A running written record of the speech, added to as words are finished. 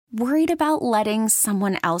Worried about letting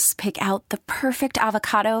someone else pick out the perfect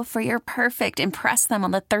avocado for your perfect impress them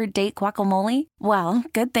on the third date guacamole? Well,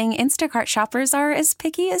 good thing Instacart shoppers are as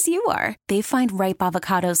picky as you are. They find ripe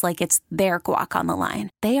avocados like it's their guac on the line.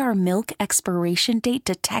 They are milk expiration date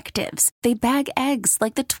detectives. They bag eggs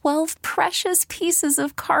like the 12 precious pieces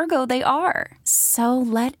of cargo they are. So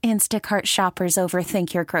let Instacart shoppers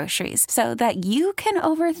overthink your groceries so that you can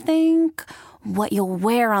overthink what you'll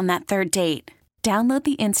wear on that third date. Download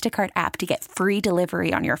the Instacart app to get free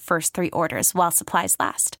delivery on your first 3 orders while supplies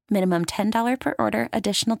last. Minimum $10 per order.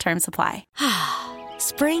 Additional terms apply.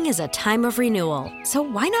 Spring is a time of renewal, so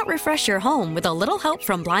why not refresh your home with a little help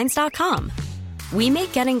from Blinds.com? We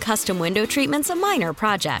make getting custom window treatments a minor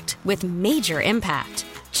project with major impact.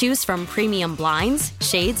 Choose from premium blinds,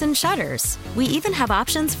 shades, and shutters. We even have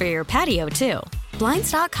options for your patio, too.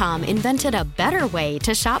 Blinds.com invented a better way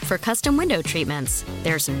to shop for custom window treatments.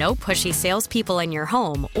 There's no pushy salespeople in your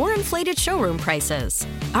home or inflated showroom prices.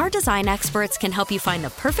 Our design experts can help you find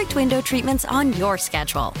the perfect window treatments on your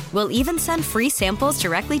schedule. We'll even send free samples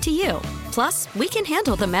directly to you. Plus, we can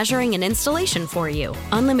handle the measuring and installation for you.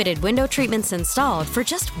 Unlimited window treatments installed for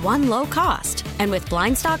just one low cost. And with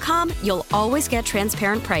Blinds.com, you'll always get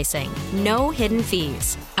transparent pricing. No hidden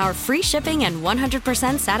fees. Our free shipping and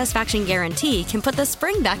 100% satisfaction guarantee can put the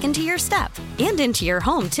spring back into your step and into your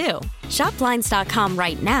home, too. Shop Blinds.com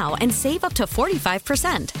right now and save up to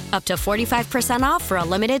 45%. Up to 45% off for a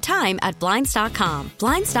limited time at Blinds.com.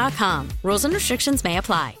 Blinds.com. Rules and restrictions may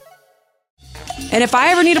apply. And if I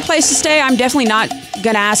ever need a place to stay, I'm definitely not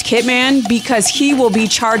going to ask Hitman because he will be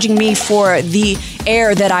charging me for the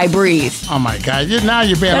air that I breathe. Oh, my God. Now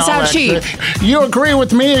you're being That's all how that cheap. shit. You agree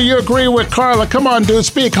with me or you agree with Carla? Come on, dude.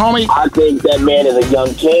 Speak, homie. I think that man is a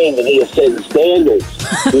young king and he is setting standards.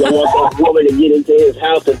 You don't want that woman to get into his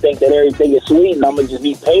house and think that everything is sweet and I'm going to just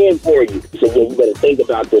be paying for you. He said, yeah, you better think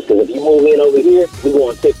about this because if you move in over here, we're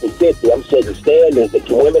going 50-50. I'm setting standards. The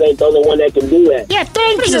women ain't the only one that can do that. Yeah,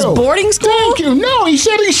 thank What you. is this, boarding school? Thank you. No, he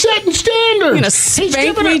said he's setting standards. You're going to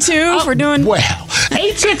spank me, too, for doing... Well,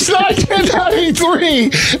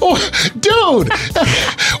 869-1093. Oh, dude,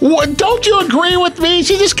 don't you agree with me?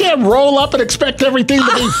 She just can't roll up and expect everything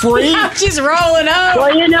to be free. She's rolling up.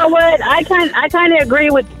 Well, you know what? I kind of agree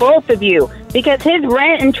with both of you because his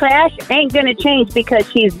rent and trash ain't going to change because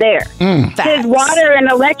she's there. His water and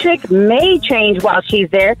electric may change while she's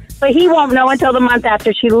there, but he won't know until the month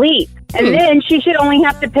after she leaves. And then she should only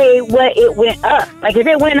have to pay what it went up. Like if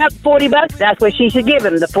it went up $40, that's what she should give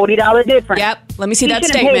him, the $40 difference. Yep. Let me see that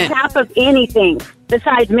statement. statement. She shouldn't pay half of anything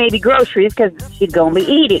besides maybe groceries because she's going to be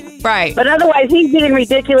eating. Right. But otherwise, he's being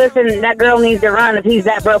ridiculous and that girl needs to run if he's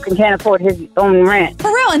that broke and can't afford his own rent.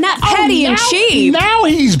 For real, and that petty and cheap. Now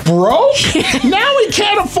he's broke? Now he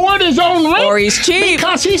can't afford his own rent? Or he's cheap.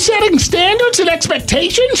 Because he's setting standards and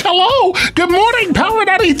expectations? Hello? Good morning, Power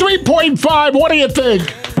 93.5. What do you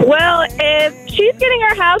think? Well, if she's getting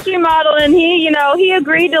her house remodeled and he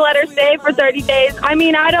agreed to let her stay for 30 days. I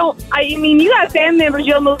mean, you got family members,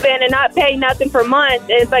 you'll move in and not pay nothing for months,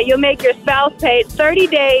 but you'll make your spouse pay 30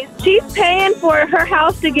 days. She's paying for her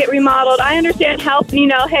house to get remodeled. I understand helping,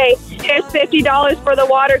 hey, here's $50 for the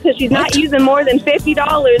water because she's not using more than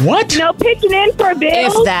 $50. What? Pitching in for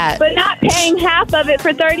bills, If that. but not paying half of it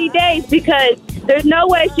for 30 days because there's no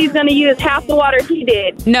way she's going to use half the water he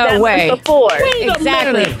did. No way. Before.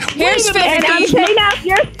 Exactly. Here's And I'm 50. saying now, if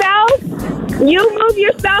your spouse, you move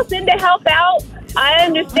your spouse in to help out, I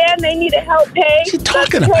understand they need to help pay. What's she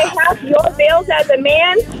talking but to pay about? half your bills as a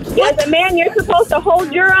man. As a man, you're supposed to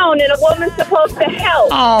hold your own, and a woman's supposed to help.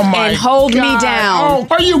 Oh, my And hold me God. down. Oh,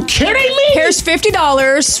 are you kidding me? Here's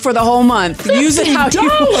 $50 for the whole month. Use it how you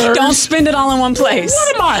 $50? don't spend it all in one place.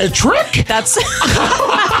 What am I, a trick? That's apparently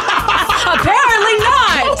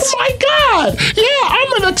not. Oh, my God. Yeah,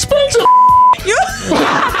 I'm an expensive You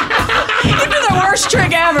do the worst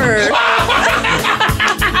trick ever.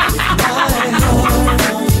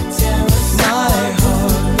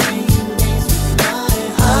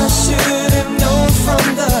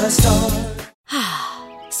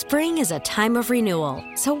 Spring is a time of renewal,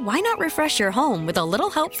 so why not refresh your home with a little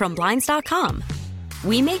help from Blinds.com?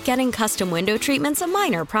 We make getting custom window treatments a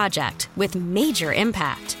minor project with major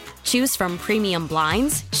impact. Choose from premium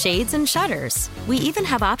blinds, shades, and shutters. We even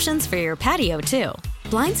have options for your patio, too.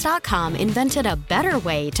 Blinds.com invented a better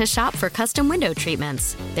way to shop for custom window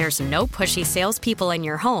treatments. There's no pushy salespeople in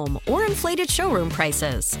your home or inflated showroom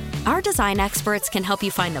prices. Our design experts can help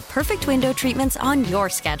you find the perfect window treatments on your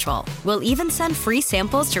schedule. We'll even send free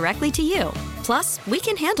samples directly to you. Plus, we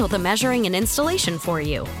can handle the measuring and installation for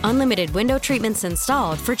you. Unlimited window treatments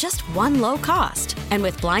installed for just one low cost. And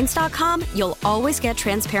with Blinds.com, you'll always get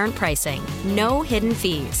transparent pricing. No hidden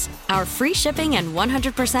fees. Our free shipping and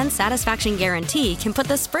 100% satisfaction guarantee can put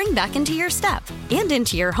the spring back into your step and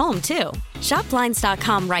into your home, too. Shop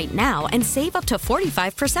Blinds.com right now and save up to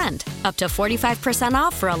 45%. Up to 45%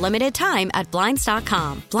 off for a limited time at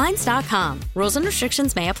Blinds.com. Blinds.com. Rules and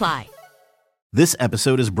restrictions may apply. This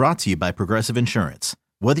episode is brought to you by Progressive Insurance.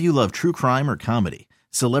 Whether you love true crime or comedy,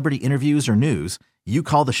 celebrity interviews or news, you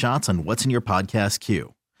call the shots on what's in your podcast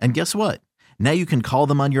queue. And guess what? Now you can call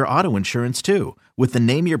them on your auto insurance too with the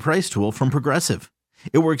Name Your Price tool from Progressive.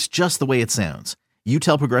 It works just the way it sounds. You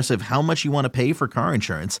tell Progressive how much you want to pay for car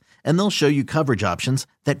insurance, and they'll show you coverage options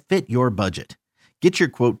that fit your budget. Get your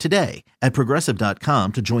quote today at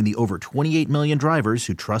Progressive.com to join the over 28 million drivers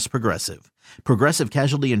who trust Progressive. Progressive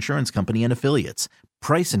Casualty Insurance Company and Affiliates.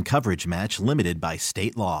 Price and coverage match limited by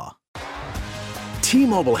state law.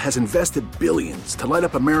 T-Mobile has invested billions to light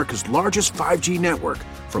up America's largest 5G network,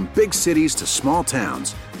 from big cities to small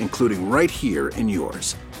towns, including right here in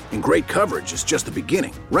yours. And great coverage is just the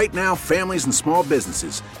beginning. Right now, families and small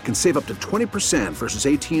businesses can save up to 20% versus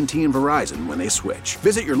AT&T and Verizon when they switch.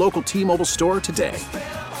 Visit your local T-Mobile store today.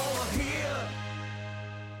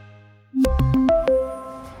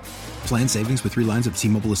 Plan savings with 3 lines of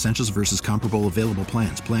T-Mobile Essentials versus comparable available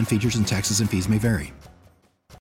plans. Plan features and taxes and fees may vary.